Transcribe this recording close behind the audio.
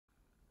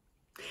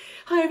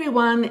Hi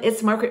everyone,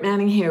 it's Margaret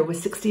Manning here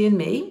with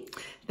 60andMe.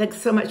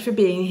 Thanks so much for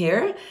being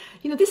here.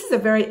 You know, this is a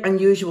very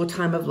unusual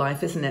time of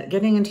life, isn't it?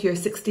 Getting into your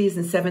 60s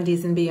and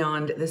 70s and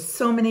beyond. There's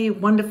so many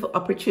wonderful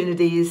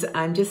opportunities.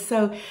 I'm just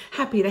so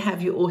happy to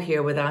have you all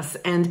here with us.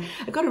 And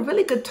I've got a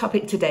really good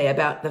topic today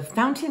about the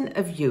fountain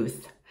of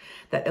youth.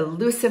 That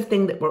elusive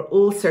thing that we're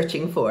all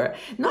searching for,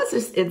 not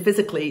just in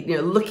physically,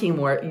 looking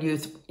more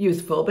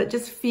youthful, but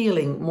just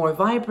feeling more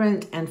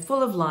vibrant and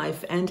full of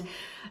life and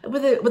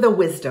with a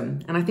wisdom.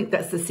 And I think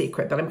that's the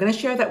secret. But I'm going to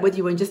share that with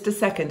you in just a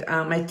second.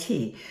 My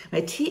tea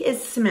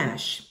is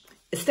Stash,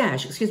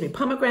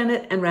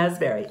 pomegranate and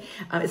raspberry.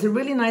 It's a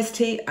really nice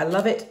tea. I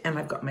love it. And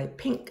I've got my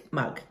pink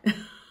mug.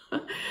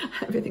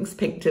 Everything's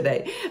pink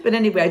today. But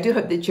anyway, I do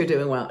hope that you're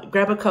doing well.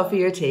 Grab a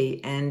coffee or tea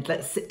and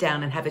let's sit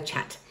down and have a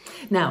chat.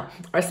 Now,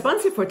 our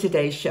sponsor for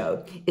today's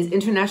show is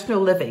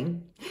International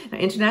Living. Now,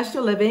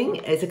 International Living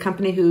is a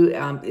company who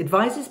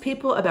advises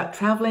people about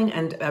traveling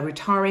and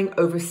retiring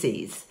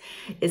overseas.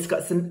 It's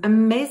got some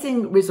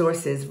amazing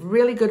resources,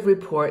 really good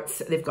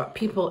reports. They've got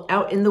people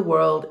out in the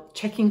world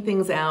checking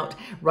things out,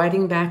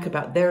 writing back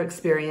about their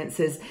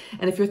experiences.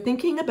 And if you're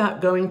thinking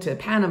about going to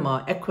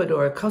Panama,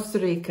 Ecuador, Costa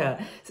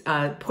Rica,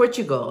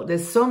 Portugal,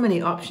 there's so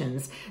many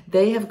options.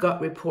 They have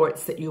got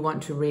reports that you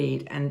want to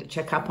read and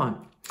check up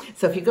on.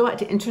 So if you go out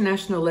to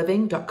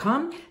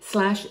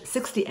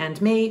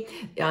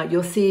internationalliving.com/60andme,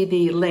 you'll see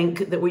the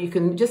link where you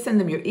can just send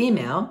them your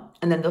email,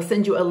 and then they'll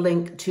send you a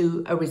link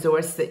to a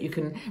resource that you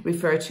can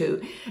refer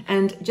to,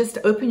 and just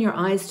open your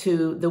eyes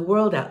to the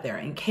world out there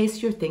in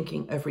case you're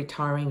thinking of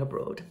retiring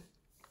abroad.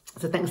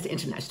 So thanks to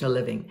International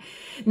Living.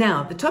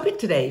 Now, the topic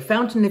today,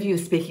 Fountain of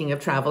Youth, speaking of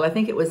travel, I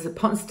think it was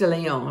Ponce de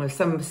Leon, or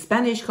some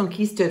Spanish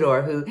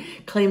conquistador who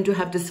claimed to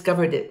have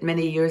discovered it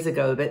many years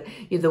ago, but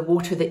the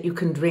water that you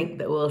can drink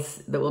that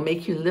will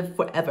make you live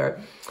forever.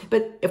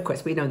 But of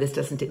course, we know this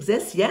doesn't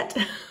exist yet.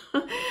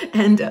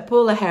 And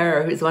Paula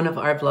Harrer, who's one of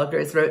our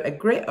bloggers, wrote a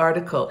great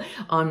article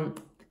on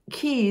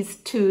keys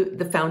to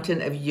the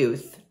Fountain of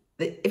Youth,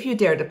 if you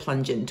dare to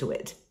plunge into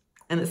it.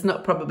 And it's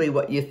not probably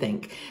what you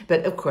think.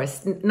 But of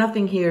course,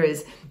 nothing here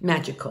is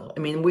magical. I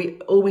mean,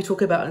 all we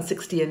talk about on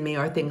 60andMe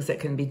are things that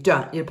can be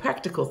done,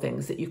 practical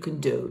things that you can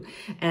do.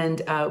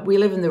 And we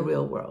live in the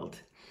real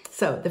world.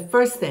 So the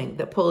first thing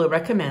that Paula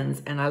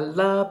recommends, and I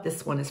love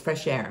this one, is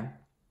fresh air.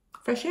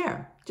 Fresh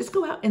air. Just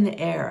go out in the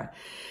air.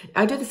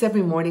 I do this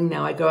every morning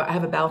now. I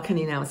have a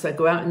balcony now, so I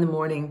go out in the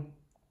morning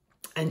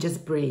and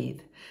just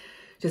breathe.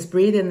 Just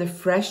breathe in the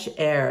fresh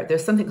air.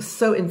 There's something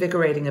so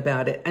invigorating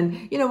about it.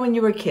 And, when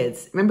you were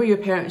kids, remember your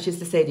parents used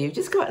to say to you,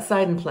 just go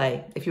outside and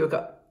play. If you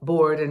got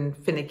bored and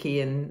finicky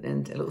and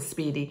a little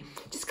speedy,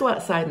 just go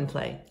outside and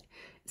play.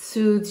 It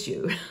soothes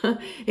you.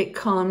 It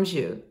calms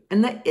you.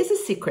 And that is a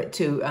secret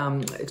to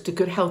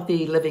good,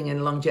 healthy living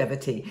and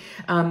longevity.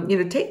 Don't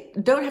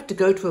have to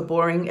go to a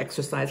boring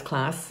exercise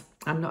class.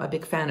 I'm not a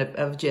big fan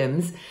of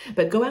gyms,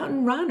 but go out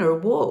and run or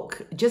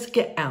walk. Just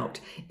get out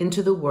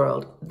into the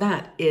world.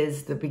 That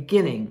is the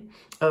beginning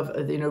of,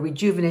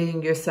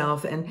 rejuvenating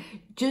yourself, and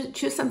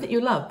choose something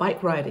you love.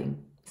 Bike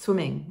riding,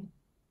 swimming,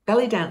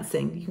 belly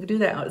dancing. You can do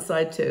that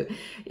outside too.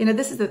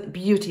 This is the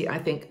beauty, I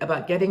think,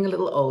 about getting a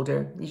little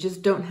older. You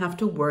just don't have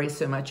to worry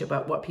so much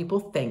about what people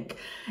think.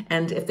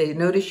 And if they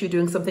notice you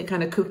doing something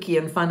kind of kooky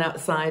and fun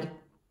outside,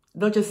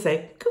 they'll just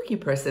say, kooky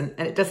person,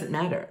 and it doesn't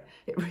matter.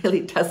 It really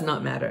does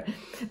not matter.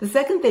 The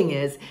second thing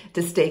is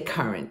to stay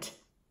current.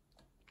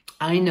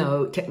 I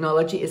know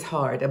technology is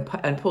hard,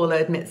 and Paula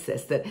admits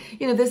this, that,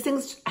 there's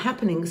things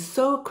happening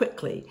so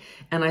quickly.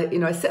 And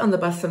I sit on the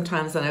bus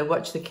sometimes and I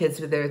watch the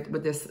kids with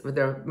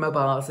their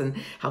mobiles and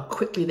how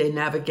quickly they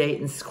navigate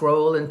and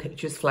scroll and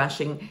pictures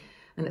flashing.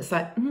 And it's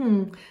like,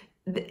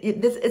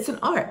 it's an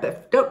art,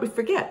 but don't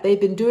forget, they've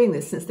been doing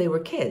this since they were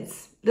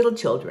kids, little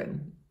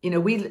children.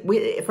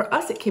 For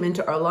us, it came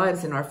into our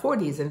lives in our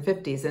 40s and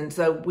 50s, and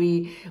so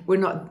we're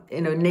not,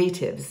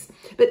 natives.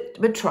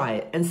 But try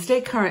it and stay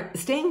current.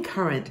 Staying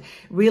current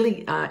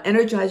really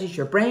energizes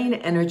your brain,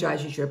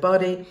 energizes your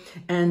body,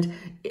 and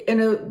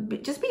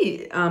just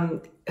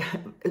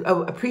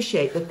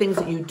appreciate the things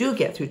that you do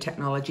get through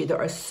technology that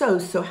are so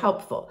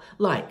helpful,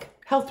 like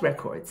health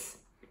records.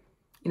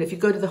 If you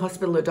go to the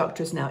hospital or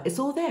doctors now, it's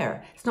all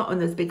there. It's not on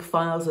those big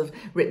files of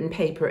written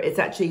paper. It's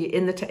actually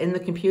in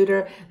the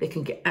computer. They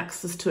can get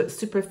access to it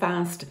super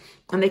fast,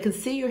 and they can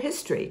see your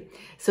history.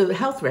 So the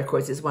health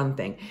records is one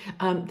thing.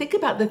 Think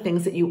about the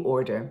things that you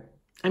order.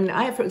 I mean,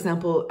 for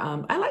example,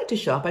 I like to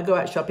shop. I go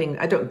out shopping.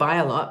 I don't buy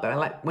a lot, but I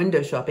like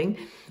window shopping.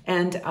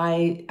 And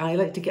I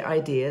like to get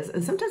ideas.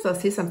 And sometimes I'll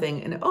see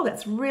something and, oh,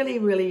 that's really,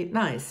 really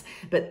nice,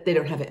 but they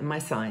don't have it in my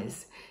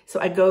size. So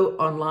I go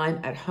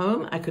online at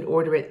home. I could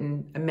order it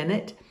in a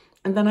minute.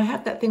 And then I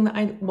have that thing that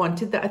I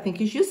wanted that I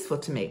think is useful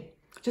to me.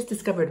 Just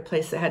discovered a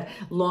place that had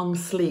long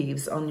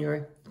sleeves on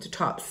your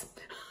tops.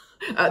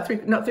 Not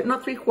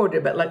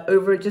 3/4, but like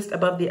over just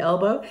above the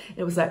elbow.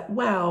 It was like,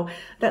 wow,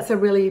 that's a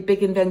really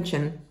big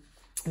invention.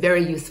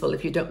 Very useful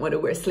if you don't want to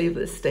wear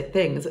sleeveless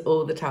things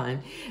all the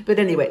time. But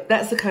anyway,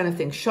 that's the kind of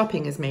thing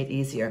shopping is made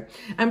easier.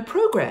 And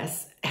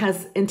progress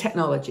in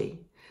technology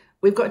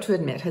we've got to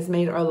admit, has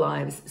made our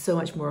lives so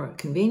much more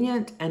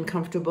convenient and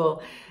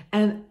comfortable.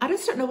 And I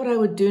just don't know what I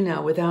would do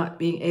now without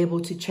being able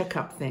to check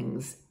up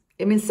things.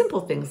 I mean, simple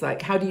things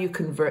like, how do you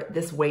convert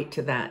this weight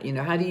to that? You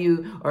know, how do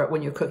you, or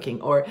when you're cooking,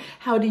 or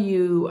how do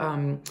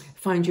you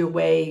find your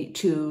way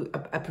to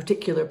a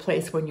particular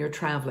place when you're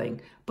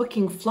traveling?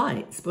 Booking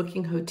flights,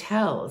 booking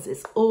hotels,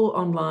 it's all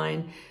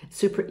online,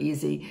 super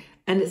easy.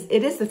 And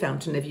it is the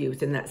fountain of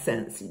youth in that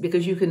sense,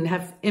 because you can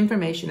have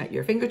information at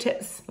your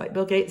fingertips, like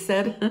Bill Gates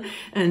said,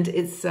 and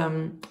it's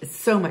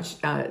so much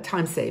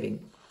time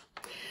saving.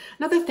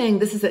 Another thing,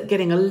 this is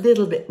getting a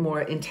little bit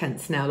more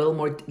intense now, a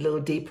little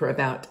deeper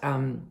about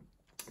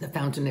the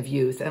fountain of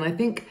youth. And I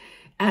think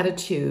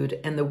attitude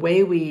and the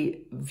way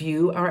we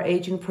view our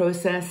aging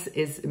process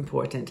is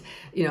important.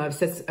 You know, I've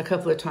said a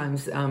couple of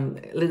times,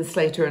 Lynn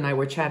Slater and I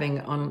were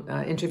chatting on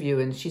an interview,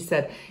 and she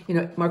said, you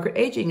know, Margaret,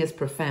 aging is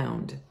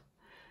profound.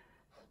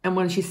 And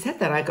when she said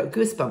that, I got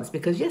goosebumps,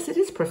 because yes, it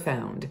is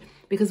profound.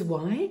 Because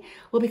why?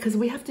 Well, because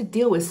we have to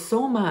deal with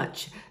so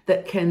much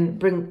that can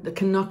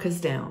knock us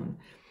down.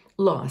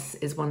 Loss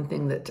is one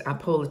thing that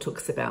Paula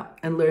talks about,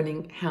 and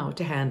learning how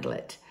to handle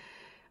it.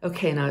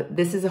 Okay, now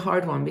this is a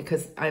hard one,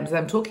 because as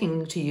I'm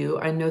talking to you,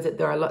 I know that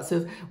there are lots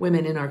of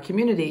women in our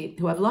community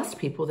who have lost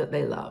people that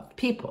they love.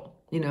 People,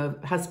 you know,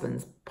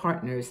 husbands,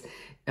 partners,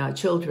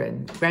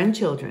 children,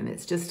 grandchildren.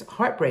 It's just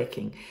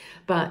heartbreaking.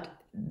 But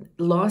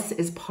loss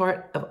is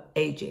part of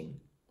aging.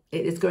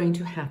 It is going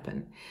to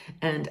happen.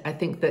 And I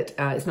think that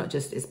it's not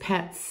just as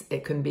pets.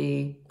 It can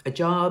be a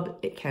job.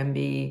 It can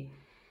be,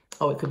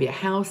 it could be a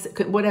house, it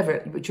could,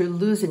 whatever, but you're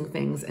losing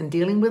things, and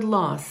dealing with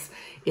loss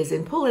is,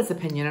 in Paula's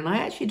opinion, and I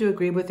actually do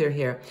agree with her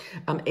here,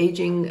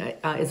 aging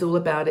is all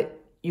about it.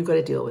 You've got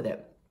to deal with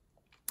it.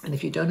 And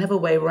if you don't have a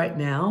way right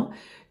now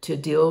to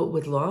deal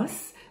with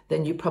loss,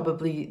 then you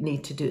probably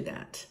need to do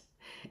that.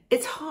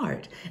 It's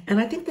hard. And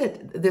I think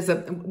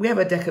that we have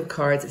a deck of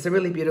cards. It's a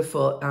really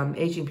beautiful,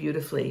 Aging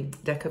Beautifully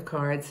deck of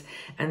cards.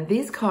 And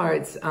these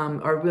cards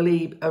are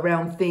really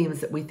around themes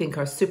that we think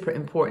are super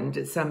important.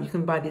 It's you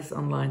can buy these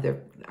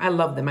online. I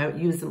love them. I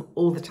use them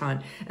all the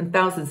time. And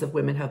thousands of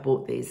women have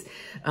bought these.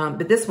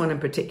 But this one in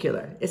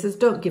particular, it says,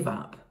 don't give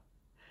up.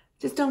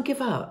 Just don't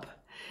give up.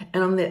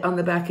 And on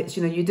the back, it's,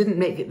 you know, you didn't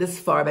make it this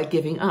far by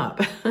giving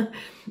up.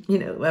 You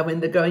know,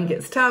 when the going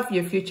gets tough,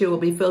 your future will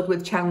be filled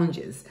with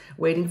challenges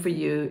waiting for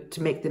you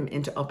to make them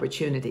into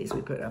opportunities.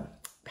 We put a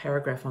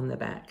paragraph on the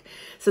back.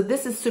 So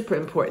this is super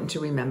important to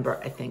remember,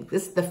 I think.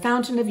 The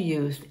fountain of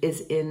youth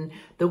is in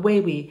the way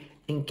we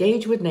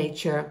engage with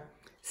nature,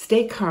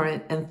 stay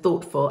current and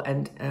thoughtful,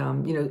 and,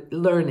 you know,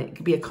 learn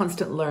it, be a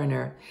constant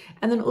learner,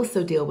 and then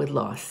also deal with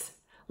loss,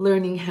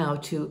 learning how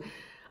to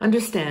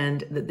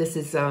understand that this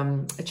is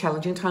a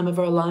challenging time of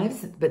our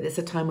lives, but it's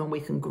a time when we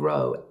can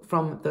grow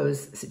from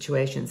those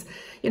situations.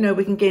 You know,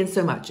 we can gain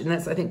so much. And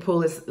that's, I think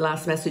Paula's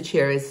last message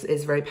here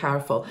is very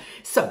powerful.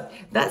 So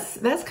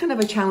that's kind of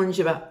a challenge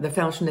about the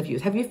fountain of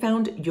youth. Have you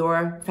found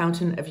your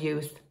fountain of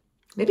youth?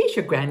 Maybe it's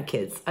your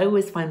grandkids. I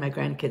always find my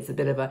grandkids a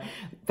bit of a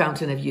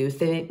fountain of youth.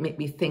 They make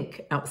me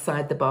think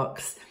outside the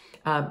box.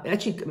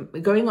 Actually,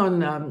 going on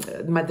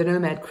the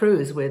Nomad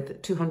Cruise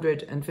with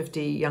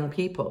 250 young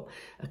people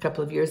a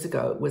couple of years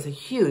ago was a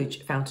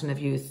huge fountain of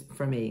youth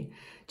for me,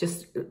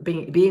 just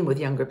being with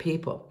younger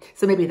people.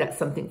 So maybe that's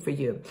something for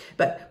you.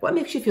 But what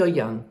makes you feel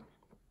young?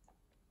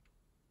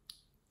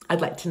 I'd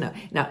like to know.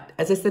 Now,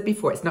 as I said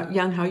before, it's not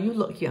young how you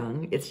look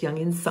young, it's young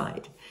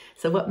inside.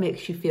 So what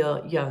makes you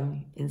feel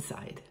young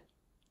inside?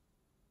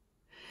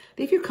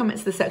 Leave your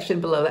comments in the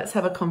section below. Let's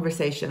have a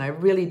conversation. I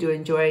really do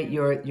enjoy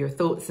your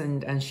thoughts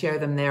and share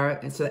them there,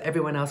 and so that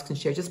everyone else can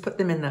share. Just put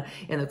them in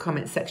the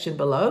comment section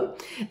below,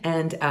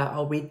 and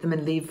I'll read them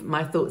and leave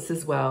my thoughts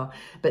as well.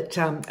 But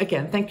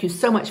again, thank you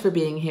so much for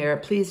being here.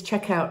 Please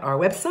check out our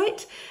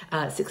website,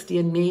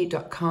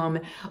 60andme.com.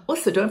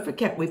 Also, don't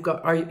forget, we've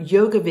got our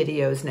yoga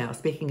videos now.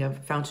 Speaking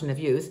of Fountain of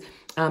Youth,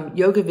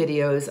 yoga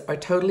videos are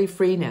totally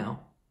free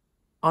now.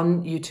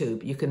 On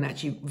YouTube, you can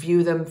actually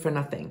view them for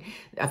nothing.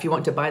 If you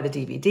want to buy the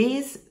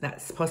DVDs,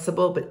 that's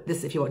possible. But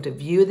if you want to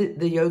view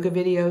the yoga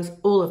videos,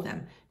 all of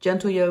them,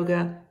 gentle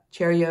yoga,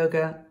 chair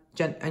yoga,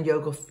 and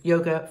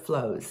yoga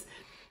flows.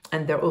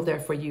 And they're all there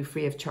for you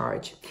free of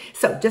charge.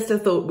 So just a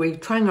thought, we're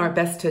trying our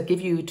best to give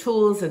you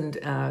tools and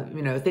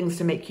you know, things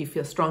to make you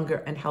feel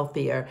stronger and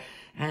healthier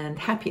and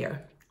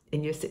happier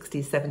in your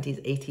 60s, 70s,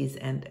 80s,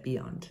 and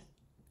beyond.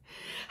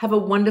 Have a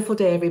wonderful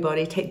day,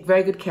 everybody. Take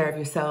very good care of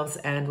yourselves,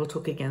 and we'll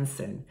talk again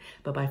soon.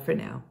 Bye-bye for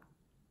now.